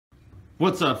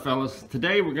What's up, fellas?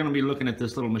 Today we're going to be looking at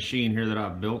this little machine here that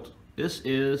I've built. This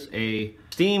is a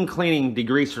steam cleaning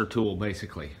degreaser tool,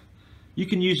 basically. You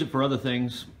can use it for other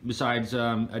things besides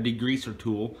a degreaser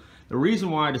tool. The reason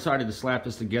why I decided to slap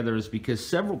this together is because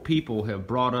several people have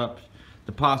brought up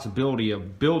the possibility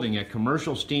of building a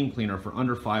commercial steam cleaner for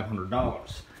under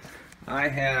 $500. I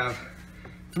have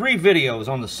 3 videos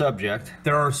on the subject.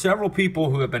 There are several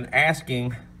people who have been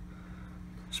asking,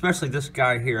 especially this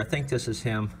guy here, I think this is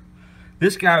him.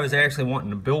 This guy was actually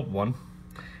wanting to build one,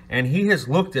 and he has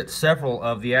looked at several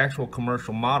of the actual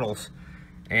commercial models,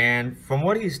 and from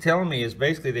what he's telling me is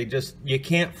basically you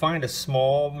can't find a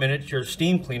small miniature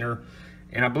steam cleaner,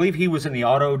 and I believe he was in the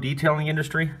auto detailing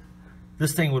industry.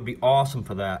 This thing would be awesome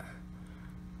for that.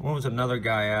 What was another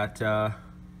guy at?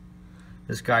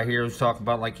 This guy here was talking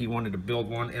about like he wanted to build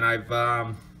one,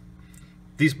 and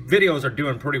these videos are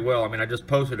doing pretty well. I mean, I just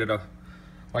posted it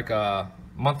like a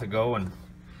month ago, and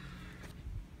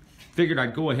figured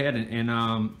I'd go ahead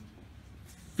and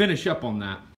finish up on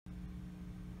that.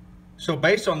 So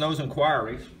based on those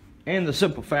inquiries and the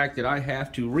simple fact that I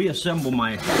have to reassemble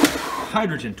my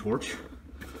hydrogen torch,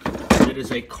 it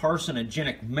is a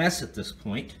carcinogenic mess at this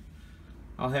point.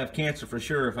 I'll have cancer for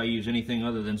sure if I use anything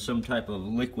other than some type of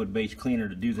liquid-based cleaner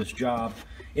to do this job.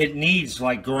 It needs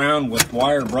like ground with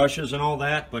wire brushes and all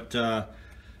that, but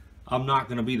I'm not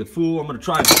going to be the fool. I'm going to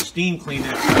try to steam clean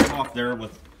that stuff off there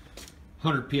with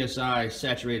 100 psi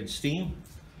saturated steam.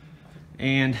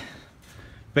 And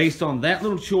based on that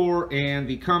little chore and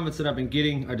the comments that I've been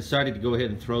getting, I decided to go ahead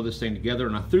and throw this thing together,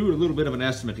 and I threw a little bit of an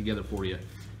estimate together for you.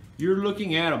 You're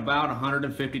looking at about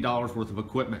 $150 worth of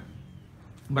equipment.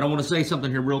 But I want to say something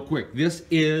here real quick. This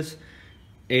is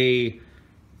a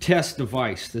test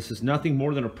device. This is nothing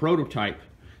more than a prototype.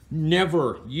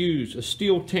 Never use a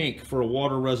steel tank for a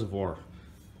water reservoir.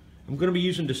 I'm going to be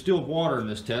using distilled water in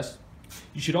this test.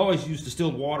 You should always use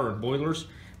distilled water in boilers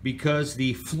because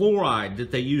the fluoride that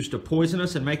they use to poison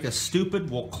us and make us stupid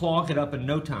will clog it up in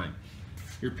no time.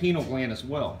 Your pineal gland as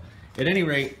well. At any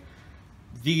rate,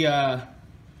 the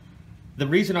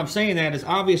reason I'm saying that is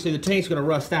obviously the tank's going to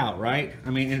rust out, right? I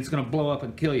mean, and it's going to blow up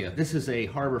and kill you. This is a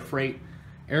Harbor Freight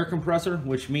air compressor,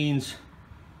 which means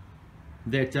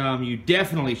that you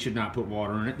definitely should not put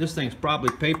water in it. This thing's probably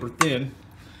paper thin,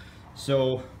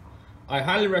 so I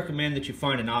highly recommend that you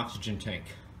find an oxygen tank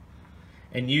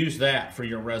and use that for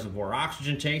your reservoir.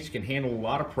 Oxygen tanks can handle a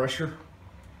lot of pressure,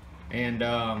 and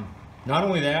not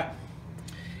only that,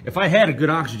 if I had a good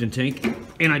oxygen tank,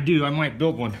 and I do, I might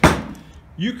build one,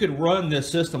 you could run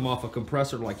this system off a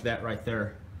compressor like that right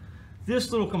there.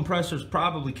 This little compressor is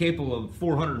probably capable of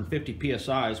 450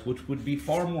 psi's, which would be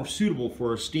far more suitable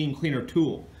for a steam cleaner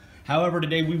tool. However,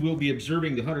 today we will be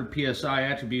observing the 100 psi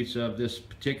attributes of this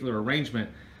particular arrangement.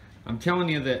 I'm telling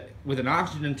you that with an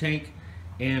oxygen tank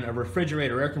and a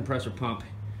refrigerator air compressor pump,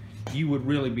 you would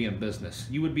really be in business.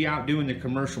 You would be outdoing the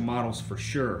commercial models for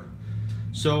sure.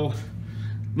 So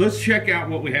let's check out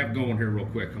what we have going here real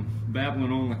quick. I'm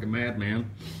babbling on like a madman.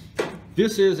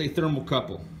 This is a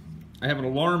thermocouple. I have an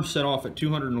alarm set off at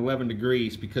 211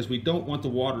 degrees because we don't want the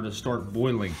water to start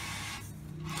boiling.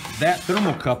 That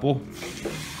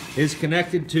thermocouple is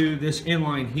connected to this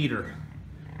inline heater.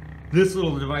 This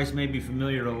little device may be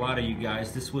familiar to a lot of you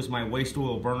guys. This was my waste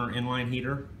oil burner inline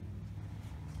heater.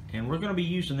 And we're going to be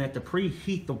using that to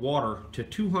preheat the water to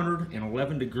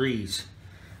 211 degrees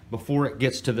before it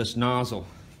gets to this nozzle.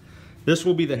 This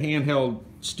will be the handheld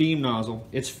steam nozzle.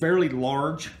 It's fairly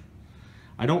large.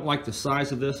 I don't like the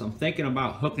size of this. I'm thinking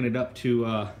about hooking it up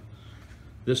to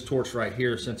this torch right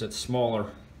here since it's smaller.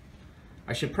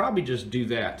 I should probably just do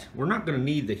that. We're not going to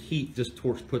need the heat this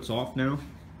torch puts off now.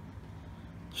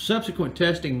 Subsequent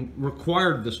testing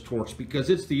required this torch because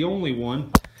it's the only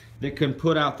one that can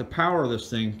put out the power this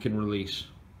thing can release.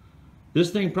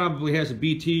 This thing probably has a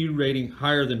BT rating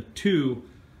higher than 2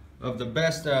 of the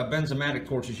best benzomatic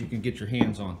torches you can get your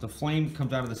hands on. The flame that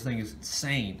comes out of this thing is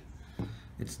insane.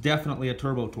 It's definitely a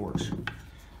turbo torch.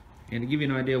 And to give you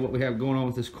an idea of what we have going on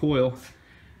with this coil,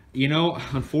 you know,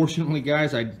 unfortunately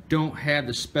guys, I don't have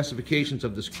the specifications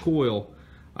of this coil.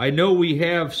 I know we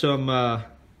have some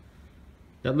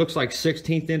that looks like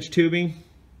 16th inch tubing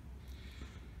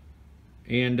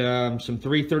and some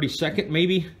 3/32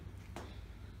 maybe.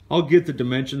 I'll get the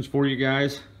dimensions for you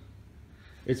guys.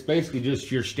 It's basically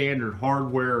just your standard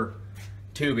hardware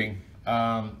tubing.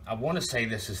 I want to say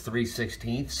this is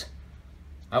 3/16.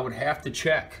 I would have to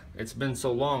check. It's been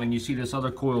so long. And you see this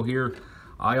other coil here.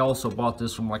 I also bought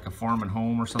this from like a farm and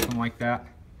home or something like that.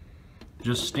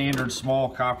 just standard small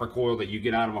copper coil that you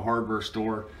get out of a hardware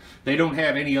store. They don't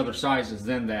have any other sizes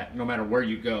than that, no matter where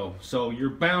you go. So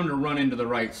you're bound to run into the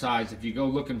right size if you go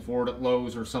looking for it at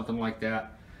Lowe's or something like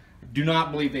that. I do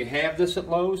not believe they have this at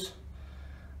Lowe's.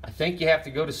 I think you have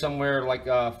to go to somewhere like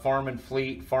Farm and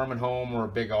Fleet, Farm and Home, or a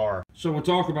Big R. So we'll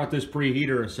talk about this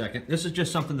preheater a second. This is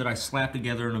just something that I slapped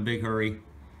together in a big hurry.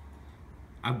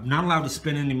 I'm not allowed to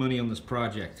spend any money on this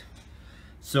project.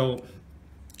 So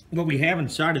what we have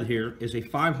inside of here is a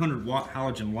 500 watt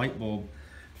halogen light bulb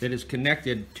that is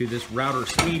connected to this router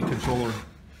speed controller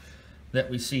that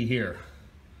we see here.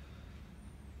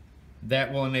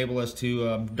 That will enable us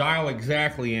to dial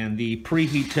exactly in the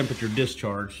preheat temperature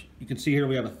discharge. You can see here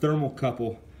we have a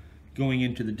thermocouple going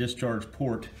into the discharge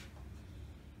port.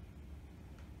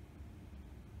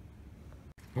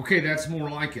 Okay, that's more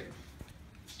like it.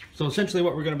 So essentially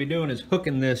what we're going to be doing is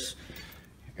hooking this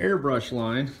airbrush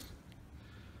line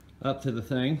up to the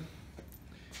thing,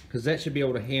 because that should be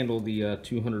able to handle the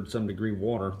 200 some degree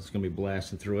water that's going to be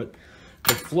blasting through it.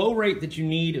 The flow rate that you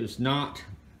need is not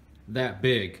that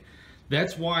big.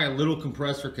 That's why a little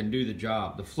compressor can do the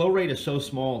job. The flow rate is so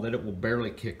small that it will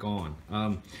barely kick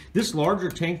on. This larger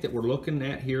tank that we're looking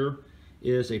at here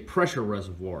is a pressure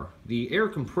reservoir. The air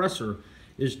compressor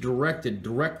is directed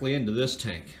directly into this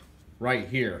tank right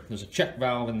here. There's a check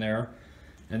valve in there,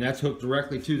 and that's hooked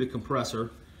directly to the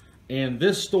compressor. And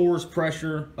this stores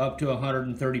pressure up to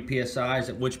 130 psi's,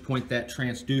 at which point that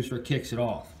transducer kicks it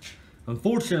off.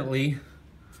 Unfortunately,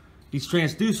 these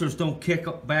transducers don't kick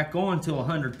back on till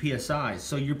 100 psi,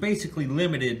 so you're basically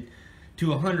limited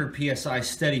to 100 psi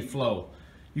steady flow.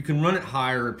 You can run it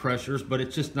higher at pressures, but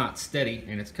it's just not steady,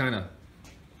 and it's kind of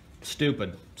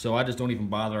stupid. So I just don't even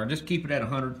bother. I just keep it at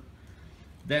 100.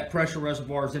 That pressure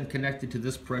reservoir is then connected to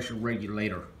this pressure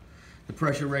regulator. The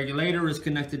pressure regulator is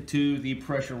connected to the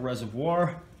pressure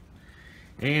reservoir,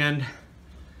 and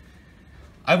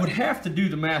I would have to do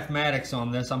the mathematics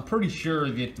on this. I'm pretty sure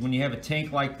that when you have a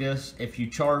tank like this, if you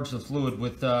charge the fluid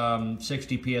with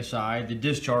 60 psi, the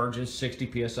discharge is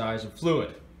 60 psi of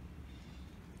fluid.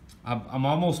 I'm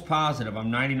almost positive,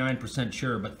 I'm 99%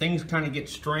 sure, but things kind of get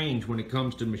strange when it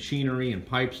comes to machinery and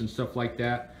pipes and stuff like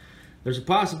that. There's a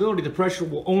possibility the pressure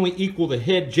will only equal the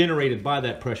head generated by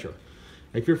that pressure.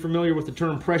 If you're familiar with the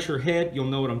term pressure head, you'll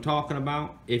know what I'm talking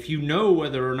about. If you know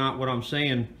whether or not what I'm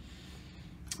saying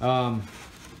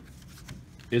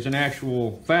is an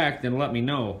actual fact, then let me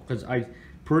know, because I'm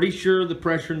pretty sure the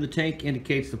pressure in the tank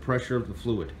indicates the pressure of the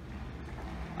fluid.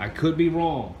 I could be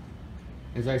wrong,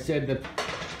 as I said, that,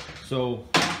 so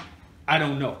I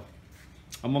don't know.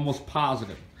 I'm almost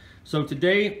positive. So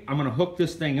today I'm going to hook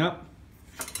this thing up.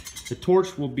 The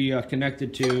torch will be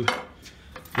connected to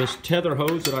this tether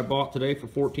hose that I bought today for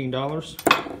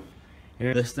 $14.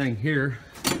 And this thing here,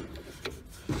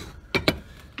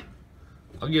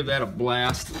 I'll give that a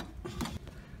blast.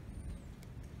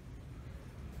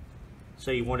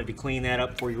 So you wanted to clean that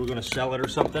up before you were going to sell it or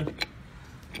something?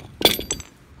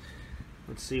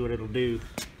 Let's see what it'll do.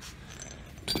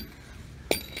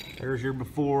 There's your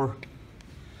before.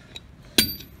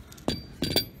 It's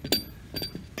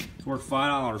worth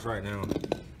 $5 right now.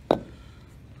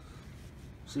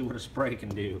 See what a spray can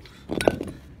do.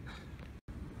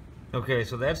 Okay,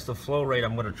 so that's the flow rate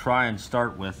I'm going to try and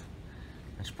start with.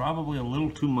 It's probably a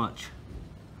little too much,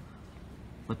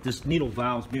 but this needle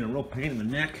valve's being a real pain in the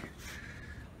neck.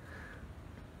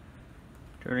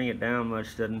 Turning it down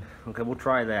much doesn't. Okay, we'll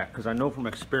try that, because I know from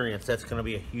experience that's going to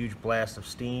be a huge blast of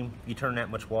steam. You turn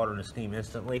that much water into steam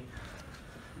instantly.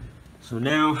 So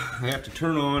now I have to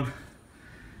turn on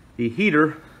the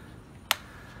heater,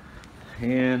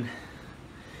 and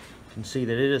you can see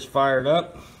that it is fired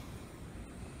up.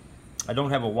 I don't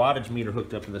have a wattage meter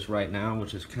hooked up to this right now,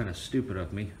 which is kind of stupid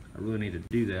of me. I really need to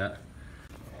do that.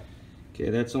 Okay,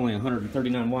 that's only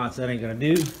 139 watts. That ain't gonna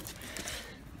do.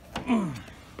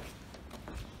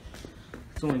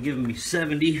 It's only giving me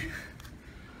 70.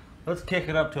 Let's kick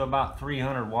it up to about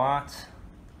 300 watts.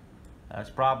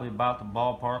 That's probably about the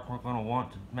ballpark we're gonna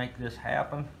want to make this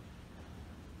happen.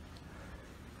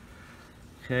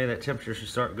 Okay, that temperature should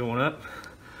start going up.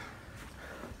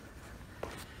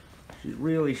 She's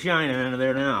really shining under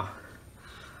there now.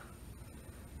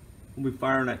 We'll be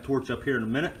firing that torch up here in a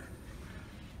minute.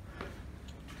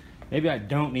 Maybe I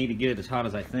don't need to get it as hot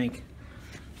as I think.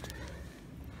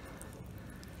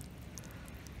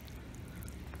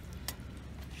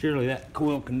 Surely that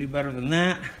coil can do better than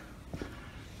that.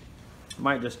 It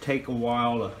might just take a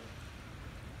while to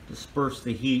disperse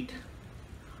the heat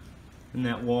in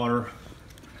that water.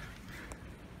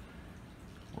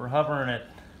 We're hovering at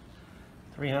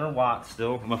 300 watts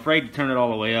still. I'm afraid to turn it all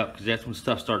the way up, because that's when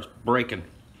stuff starts breaking.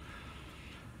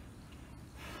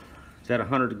 It's at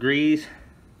 100 degrees.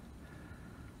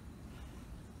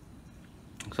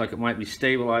 Looks like it might be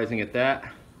stabilizing at that.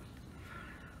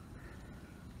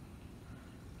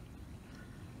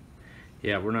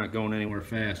 Yeah, we're not going anywhere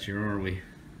fast here, are we?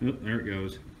 Oop, there it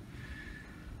goes.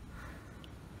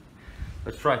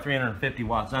 Let's try 350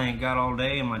 watts. I ain't got all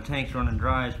day and my tank's running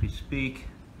dry as we speak.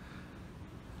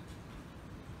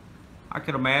 I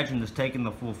could imagine this taking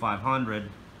the full 500.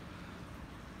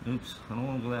 Oops, I don't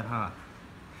want to go that hot.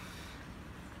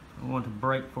 I want to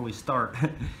break before we start.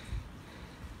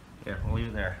 Yeah, we'll leave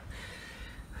it there.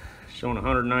 Showing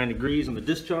 109 degrees on the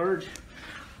discharge.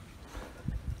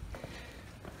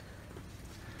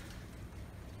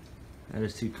 That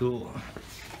is too cool.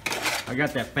 I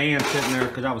got that fan sitting there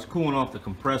because I was cooling off the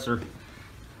compressor.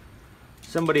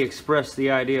 Somebody expressed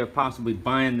the idea of possibly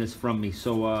buying this from me,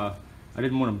 so I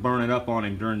didn't want to burn it up on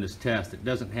him during this test. It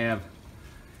doesn't have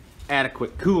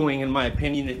adequate cooling, in my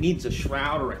opinion. It needs a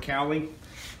shroud or a cowling.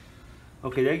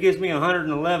 Okay, that gives me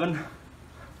 111.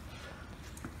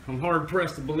 I'm hard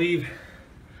pressed to believe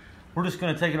we're just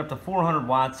going to take it up to 400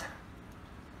 watts.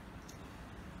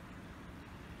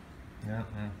 Yeah,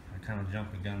 I kind of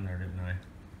jumped the gun there, didn't I?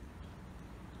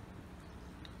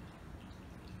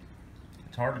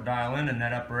 It's hard to dial in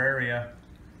that upper area.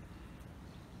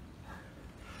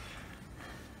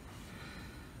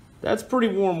 That's pretty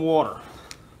warm water.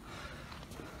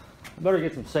 I better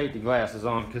get some safety glasses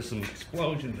on because some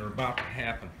explosions are about to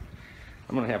happen.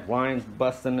 I'm going to have lines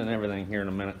busting and everything here in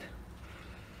a minute.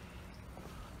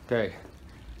 Okay,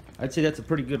 I'd say that's a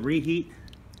pretty good reheat.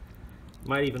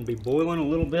 Might even be boiling a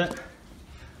little bit.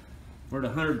 We're at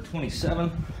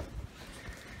 127.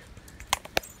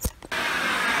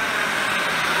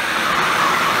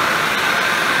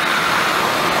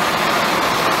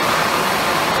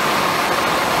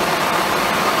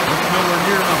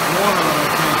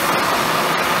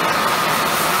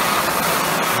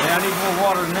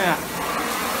 Water than that.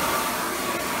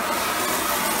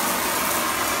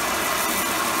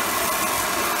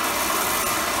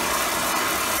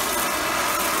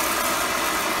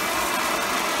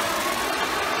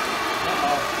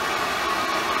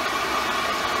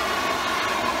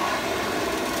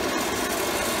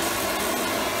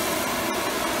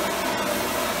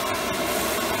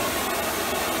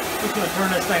 Just going to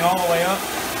turn this thing all the way up.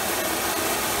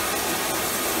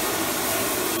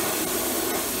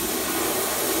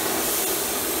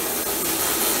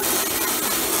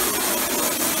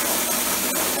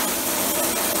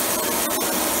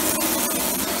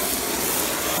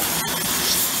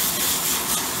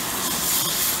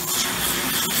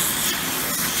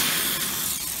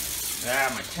 Ah,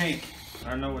 my tank.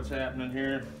 I know what's happening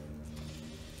here.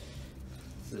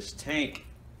 This tank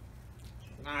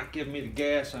is not giving me the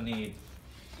gas I need.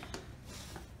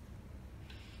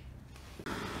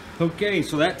 Okay,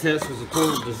 so that test was a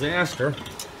total disaster.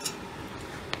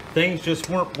 Things just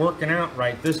weren't working out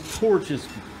right. This torch is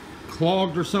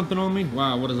clogged or something on me.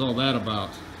 Wow, what is all that about?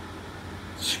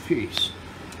 Jeez.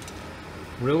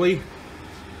 Really?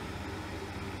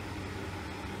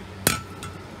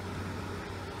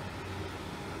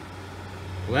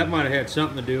 Well, that might have had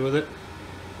something to do with it.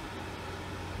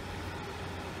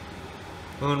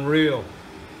 Unreal.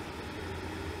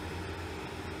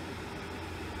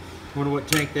 Wonder what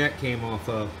tank that came off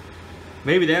of.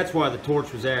 Maybe that's why the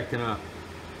torch was acting up.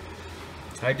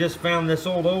 I just found this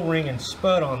old O-ring and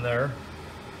spud on there.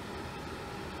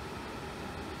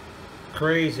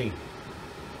 Crazy.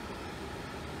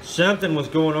 Something was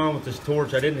going on with this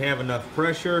torch. I didn't have enough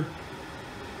pressure.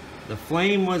 The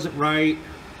flame wasn't right.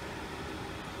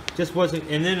 Just wasn't.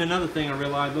 And then another thing I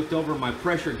realized, looked over, my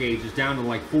pressure gauge is down to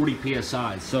like 40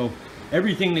 psi. So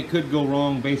everything that could go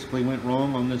wrong basically went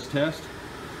wrong on this test.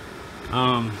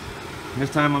 This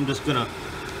time I'm just gonna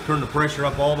turn the pressure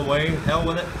up all the way. Hell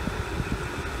with it.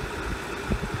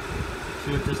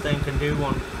 See what this thing can do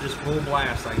on just full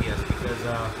blast, I guess, because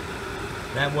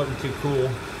that wasn't too cool. You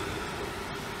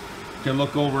can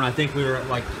look over and I think we were at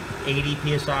like 80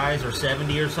 psi's or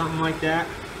 70 or something like that.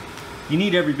 You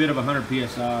need every bit of 100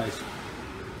 psi's.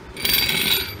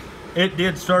 It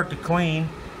did start to clean.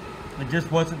 It just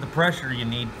wasn't the pressure you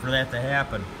need for that to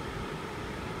happen.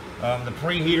 The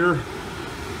preheater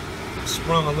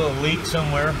sprung a little leak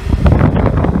somewhere,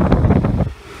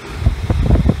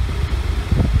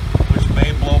 which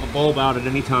may blow the bulb out at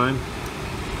any time.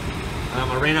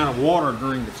 I ran out of water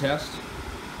during the test,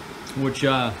 which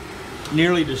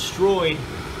nearly destroyed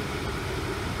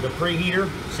the preheater.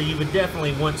 So you would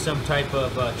definitely want some type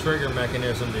of trigger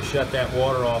mechanism to shut that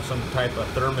water off, some type of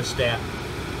thermostat,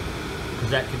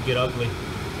 because that could get ugly.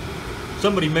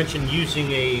 Somebody mentioned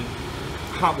using a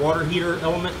hot water heater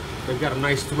element They've got a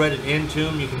nice threaded end to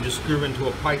them. You can just screw into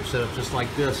a pipe setup just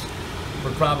like this.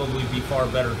 Would probably be far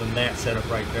better than that setup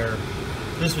right there.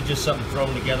 This was just something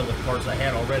thrown together with parts I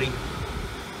had already.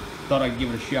 Thought I'd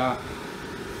give it a shot.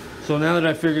 So now that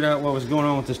I figured out what was going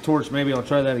on with this torch, maybe I'll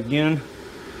try that again.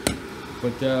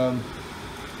 But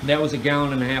that was 1.5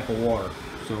 gallons of water.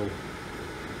 So,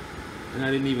 and I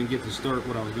didn't even get to start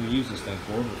what I was going to use this thing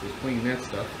for, which was cleaning that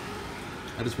stuff.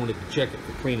 I just wanted to check it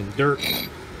for cleaning dirt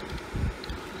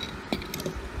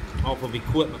off of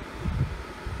equipment.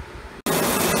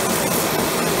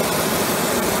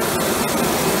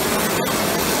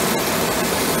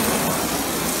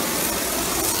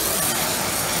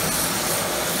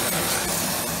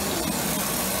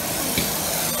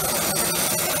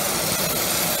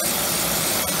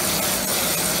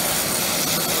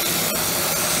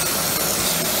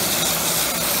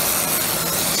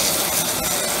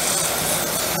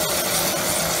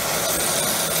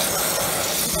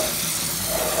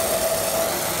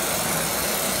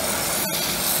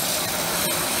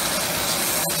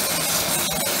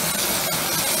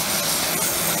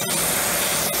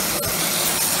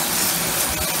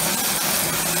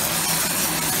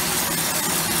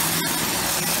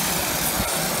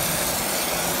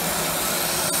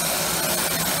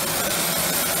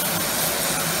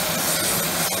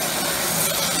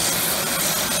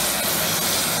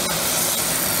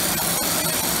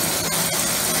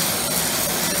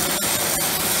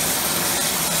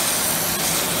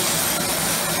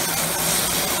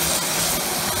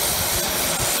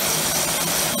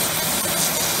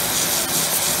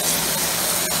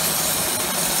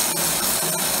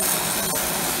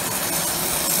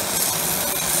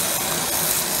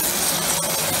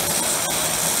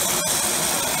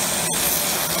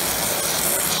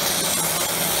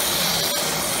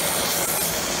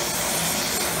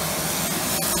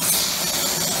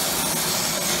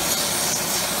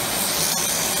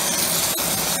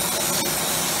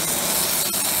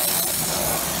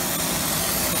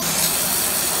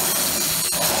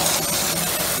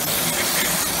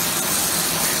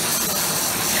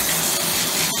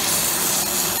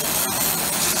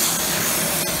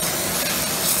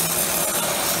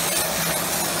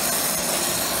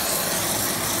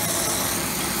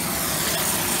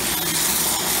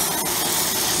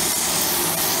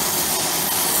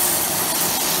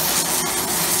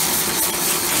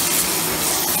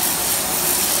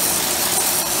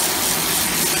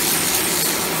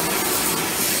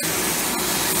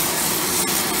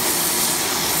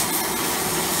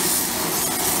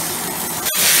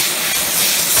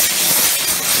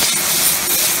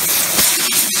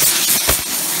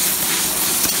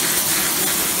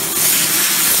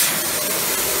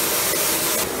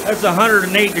 That's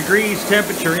 108 degrees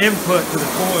temperature input to the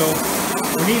coil.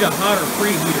 We need a hotter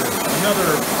preheater,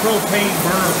 another propane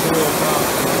burner coil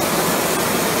possibly.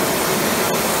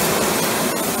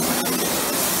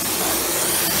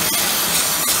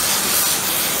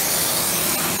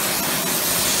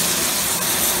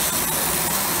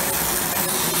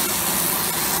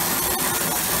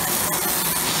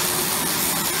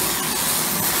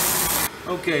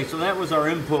 Okay, so that was our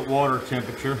input water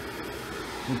temperature.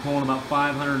 We're pulling about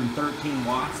 513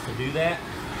 watts to do that,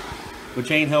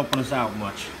 which ain't helping us out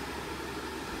much.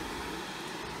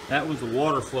 That was the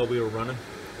water flow we were running.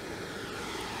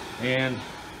 And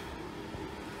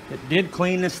it did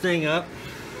clean this thing up,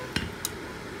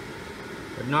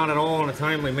 but not at all in a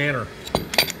timely manner.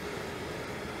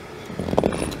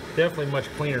 Definitely much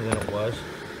cleaner than it was.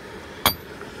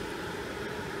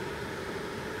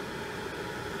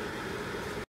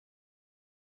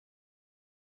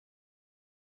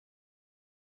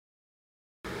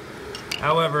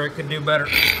 However, it could do better.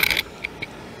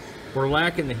 We're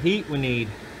lacking the heat we need.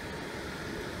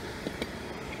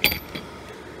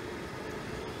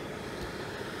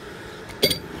 I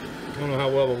don't know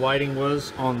how well the lighting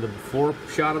was on the before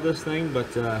shot of this thing,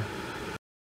 but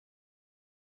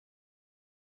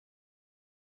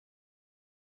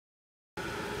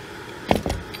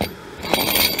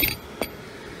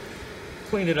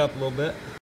cleaned it up a little bit.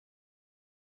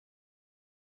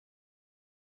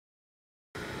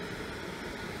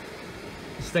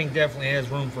 This thing definitely has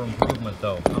room for improvement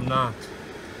though. I'm not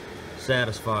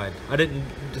satisfied. I didn't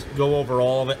just go over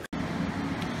all of it.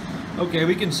 Okay,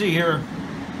 we can see here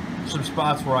some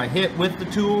spots where I hit with the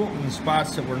tool and the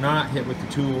spots that were not hit with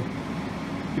the tool.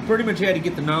 You pretty much had to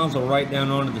get the nozzle right down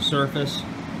onto the surface.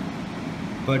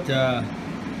 But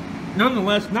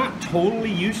nonetheless, not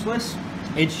totally useless.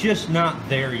 It's just not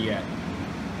there yet.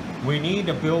 We need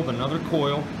to build another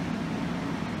coil.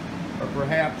 Or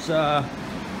perhaps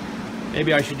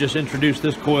maybe I should just introduce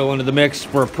this coil into the mix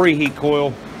for a preheat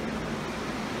coil.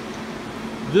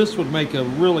 this would make a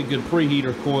really good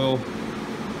preheater coil,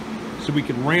 so we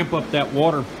can ramp up that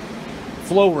water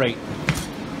flow rate.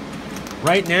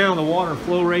 Right now, the water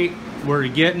flow rate we're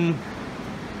getting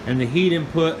and the heat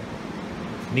input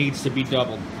needs to be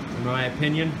doubled, in my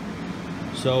opinion.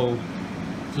 So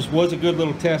this was a good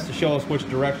little test to show us which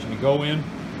direction to go in.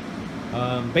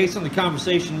 Based on the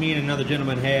conversation me and another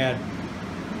gentleman had,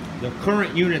 the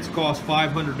current units cost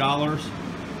 $500,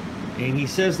 and he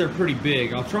says they're pretty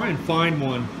big. I'll try and find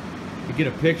one to get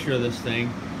a picture of this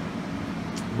thing.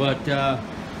 But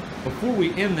before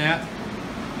we end that,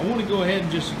 I want to go ahead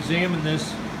and just examine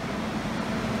this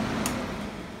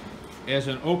as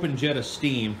an open jet of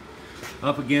steam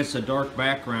up against a dark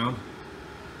background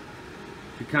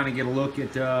to kind of get a look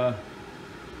at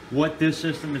what this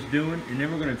system is doing, and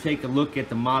then we're going to take a look at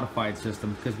the modified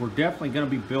system, because we're definitely going to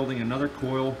be building another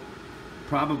coil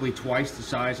probably twice the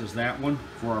size as that one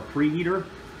for our preheater.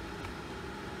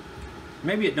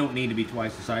 Maybe it don't need to be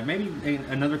twice the size. Maybe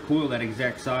another coil that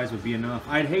exact size would be enough.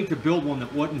 I'd hate to build one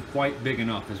that wasn't quite big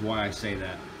enough, is why I say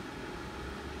that.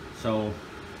 So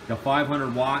the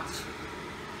 500 watts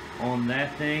on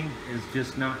that thing is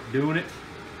just not doing it.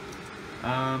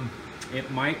 It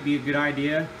might be a good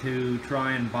idea to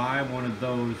try and buy one of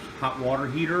those hot water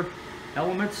heater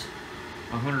elements,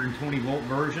 120 volt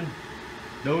version.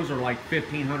 Those are like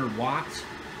 1500 watts.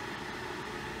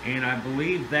 And I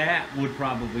believe that would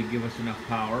probably give us enough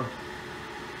power.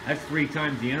 That's 3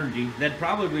 times the energy. That'd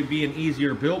probably be an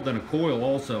easier build than a coil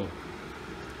also.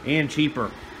 And cheaper.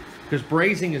 Because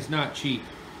brazing is not cheap.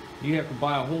 You have to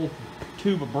buy a whole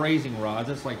tube of brazing rods.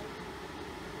 That's like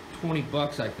 20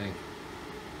 bucks, I think.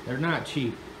 They're not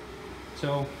cheap.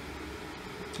 So,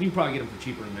 you can probably get them for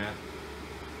cheaper than that.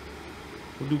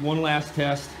 We'll do one last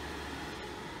test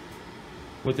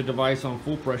with the device on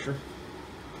full pressure.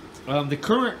 The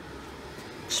current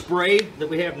spray that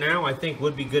we have now, I think,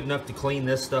 would be good enough to clean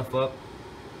this stuff up.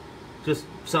 Just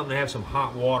something to have some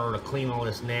hot water to clean all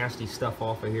this nasty stuff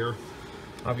off of here.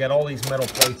 I've got all these metal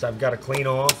plates I've got to clean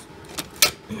off.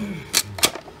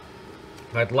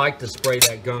 I'd like to spray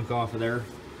that gunk off of there.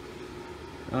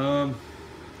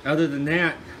 Other than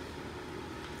that,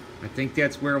 I think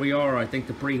that's where we are. I think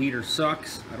the preheater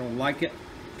sucks. I don't like it.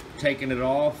 Taking it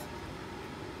off.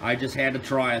 I just had to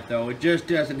try it though. It just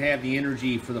doesn't have the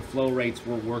energy for the flow rates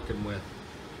we're working with.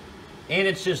 And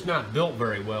it's just not built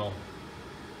very well.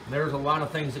 There's a lot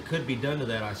of things that could be done to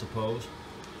that, I suppose.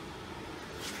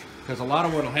 Because a lot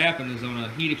of what will happen is on a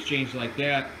heat exchange like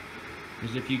that,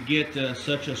 is if you get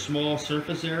such a small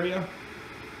surface area,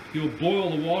 you'll boil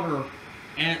the water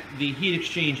at the heat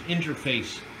exchange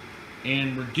interface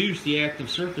and reduce the active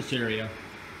surface area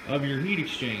of your heat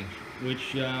exchange,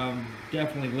 which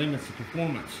definitely limits the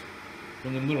performance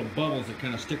from the little bubbles that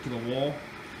kind of stick to the wall.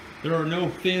 There are no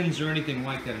fins or anything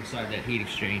like that inside that heat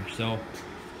exchange, so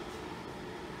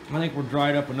I think we're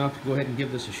dried up enough to go ahead and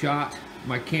give this a shot.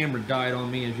 My camera died on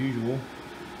me as usual,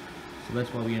 so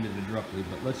that's why we ended abruptly,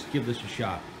 but let's give this a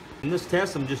shot. In this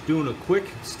test, I'm just doing a quick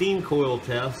steam coil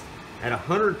test at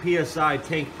 100 psi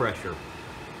tank pressure.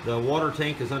 The water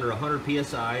tank is under 100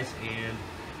 psi's, and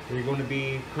we're going to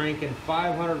be cranking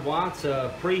 500 watts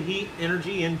of preheat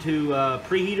energy into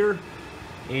preheater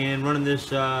and running this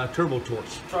turbo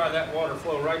torch. Try that water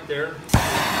flow right there.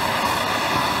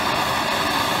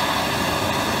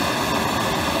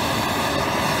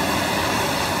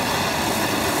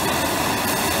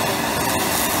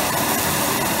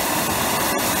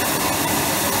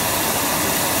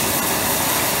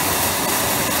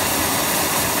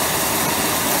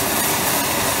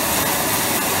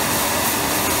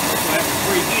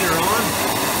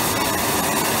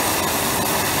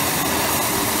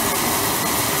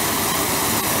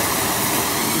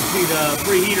 The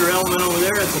preheater element over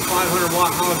there, it's a 500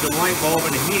 watt halogen light bulb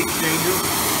and a heat exchanger.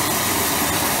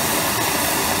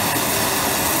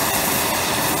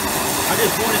 I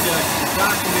just wanted to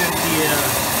document the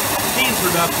steam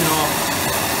production off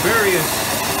various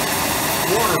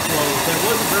water flows. There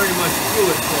wasn't very much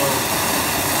fluid flow.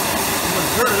 I'm going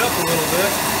to turn it up a little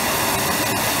bit.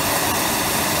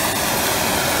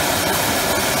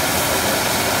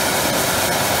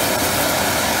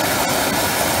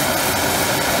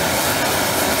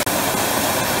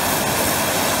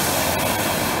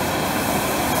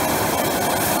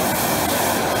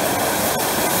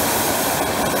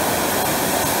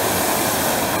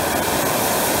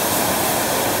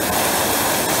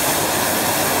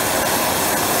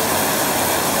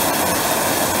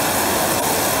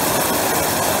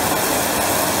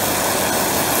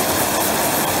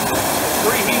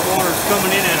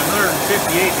 Coming in at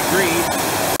 158 degrees.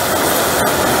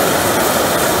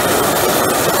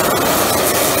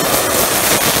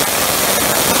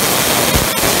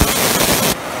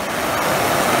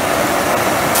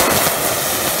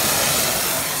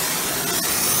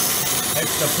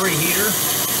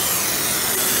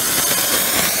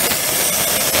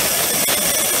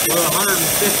 We're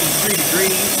 153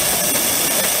 degrees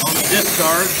on the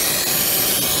discharge.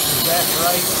 That's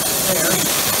right there.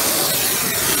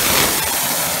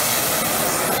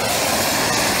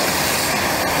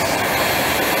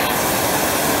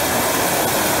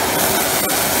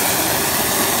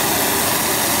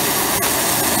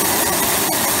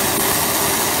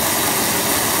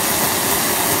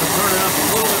 Turn it up a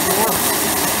little bit more.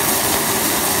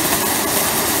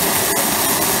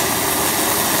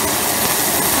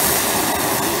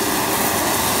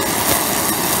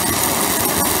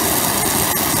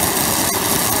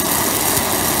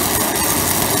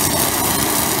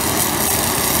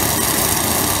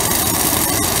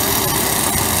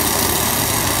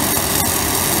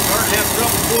 Starting to have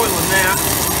trouble boiling now.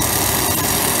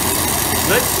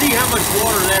 Let's see how much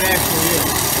water that actually is.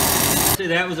 See,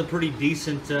 that was a pretty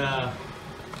decent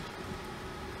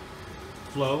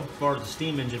flow as far as the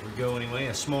steam engine would go anyway.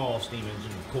 A small steam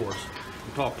engine, of course.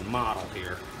 I'm talking model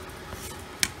here.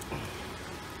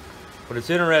 But it's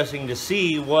interesting to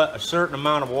see what a certain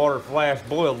amount of water flash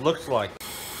boiled looks like.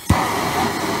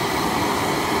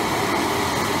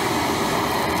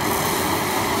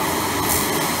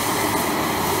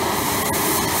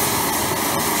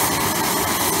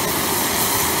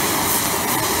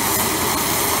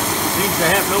 Seems to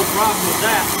have no problem with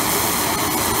that.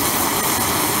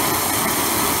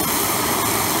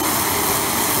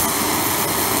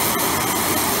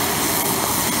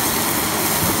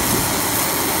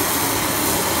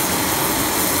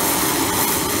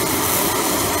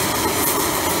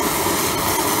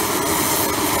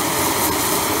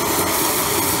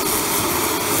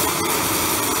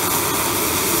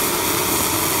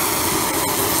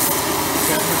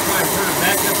 Try to turn it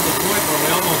back up to the point where we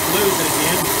almost lose it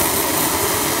again.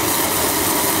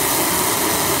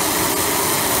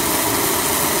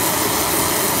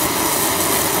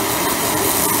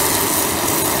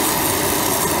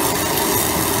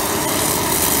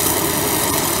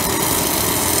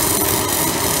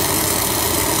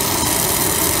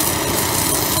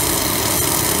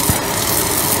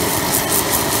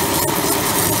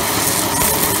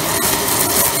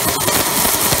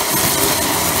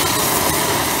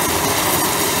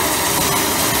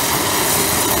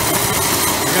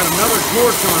 Another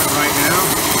torch on it right now.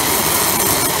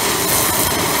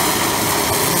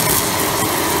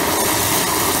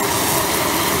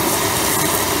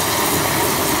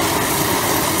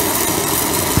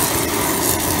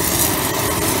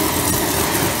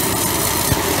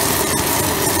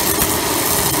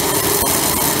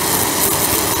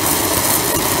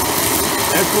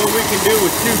 That's what we can do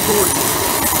with 2 torches.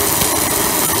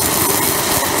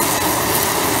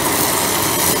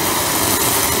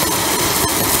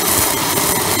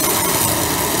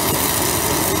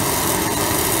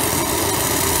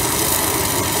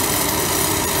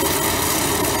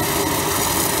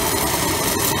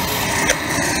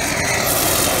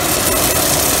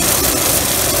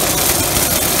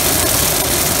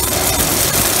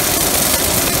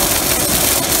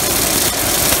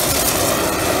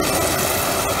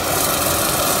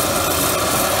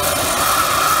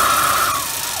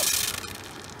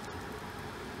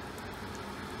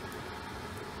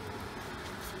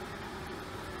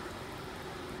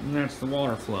 And that's the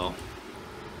water flow.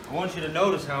 I want you to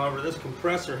notice, however, this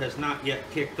compressor has not yet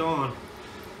kicked on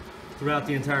throughout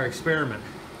the entire experiment.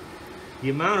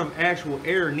 The amount of actual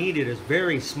air needed is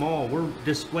very small. We're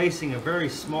displacing a very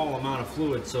small amount of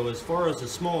fluid. So as far as the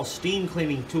small steam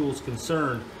cleaning tool is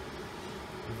concerned,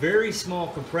 a very small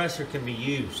compressor can be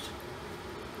used,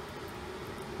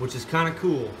 which is kind of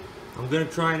cool. I'm going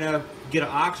to try and get an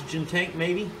oxygen tank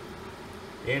maybe,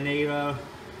 and a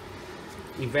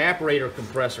evaporator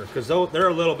compressor, because they're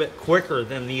a little bit quicker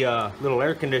than the little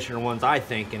air conditioner ones, I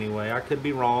think anyway. I could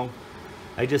be wrong.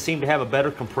 They just seem to have a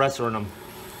better compressor in them.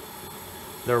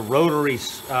 They're rotary,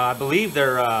 I believe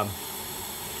they're, man,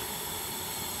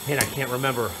 I can't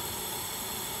remember.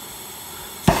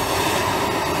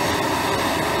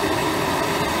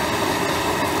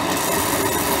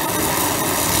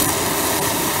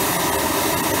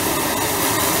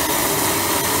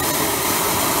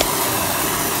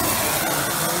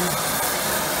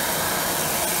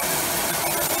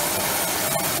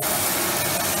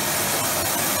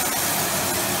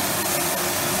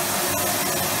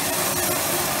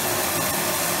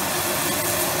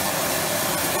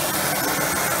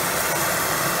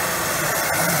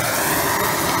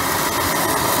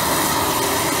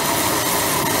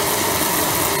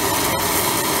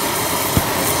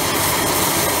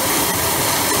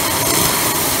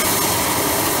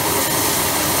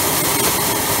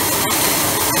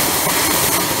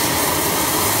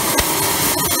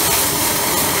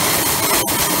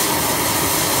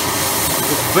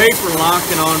 vapor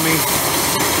locking on me.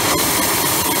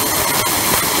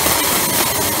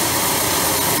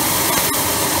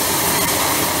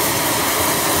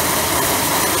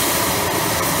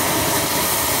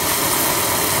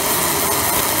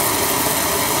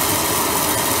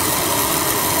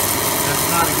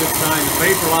 Not a good sign. The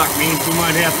vapor lock means we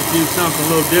might have to do something a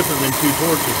little different than 2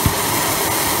 torches.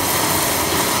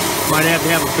 Might have to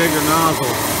have a bigger nozzle.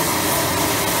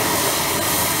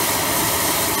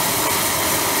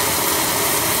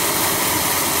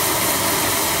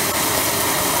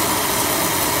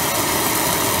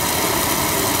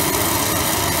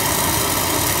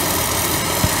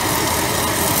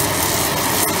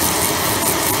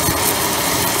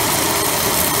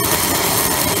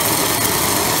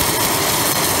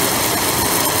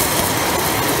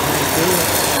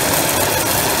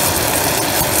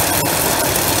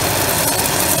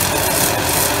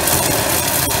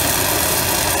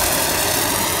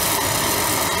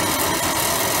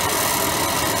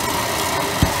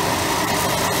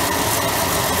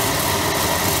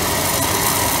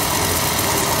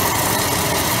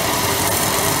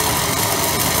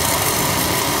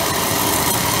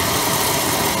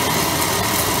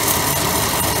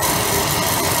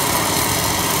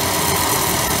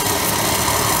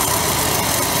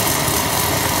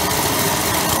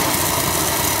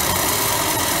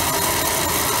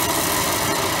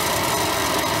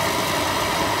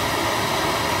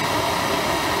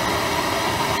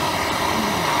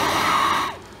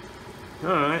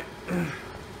 Alright. How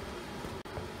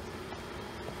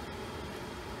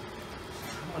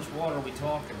much water are we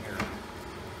talking here?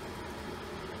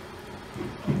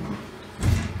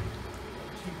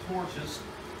 2 torches.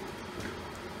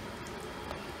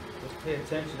 Just pay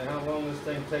attention to how long this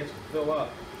thing takes to fill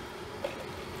up.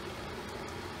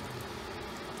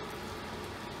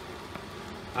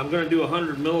 I'm going to do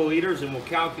 100 milliliters and we'll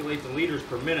calculate the liters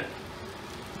per minute.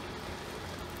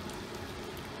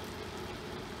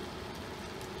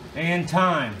 And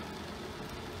time.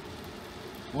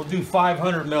 We'll do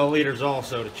 500 milliliters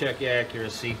also to check the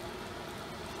accuracy.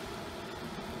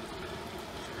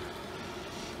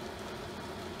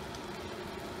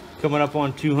 Coming up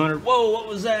on 200. Whoa, what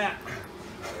was that?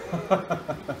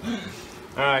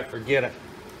 Alright, forget it.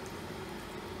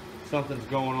 Something's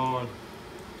going on.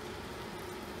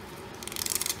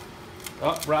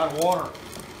 Oh, we're out of water.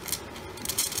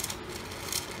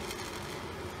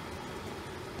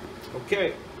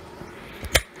 Okay.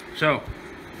 So,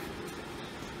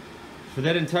 for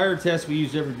that entire test, we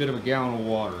used every bit of a gallon of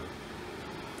water.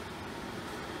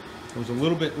 There was a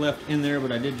little bit left in there,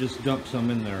 but I did just dump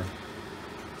some in there.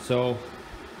 So,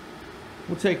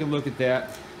 we'll take a look at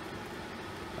that.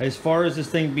 As far as this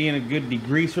thing being a good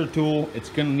degreaser tool, it's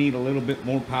going to need a little bit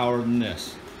more power than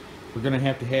this. We're going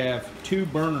to have 2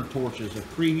 burner torches, a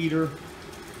preheater,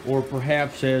 or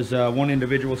perhaps, as one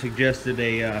individual suggested,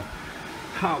 a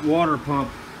hot water pump,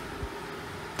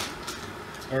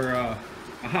 or a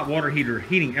hot water heater,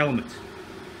 heating elements.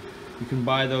 You can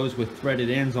buy those with threaded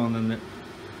ends on them that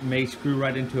may screw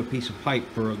right into a piece of pipe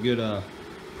for a good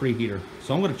preheater.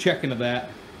 So I'm going to check into that.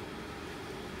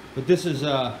 But this is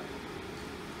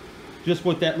just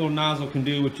what that little nozzle can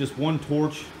do with just 1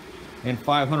 torch and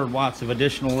 500 watts of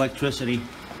additional electricity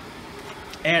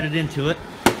added into it.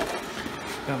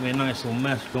 Got me a nice little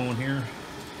mess going here.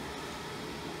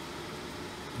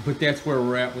 But that's where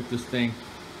we're at with this thing.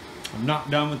 I'm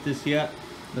not done with this yet.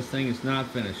 This thing is not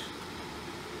finished.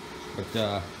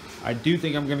 But I do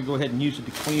think I'm going to go ahead and use it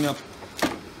to clean up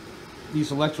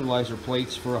these electrolyzer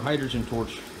plates for a hydrogen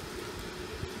torch.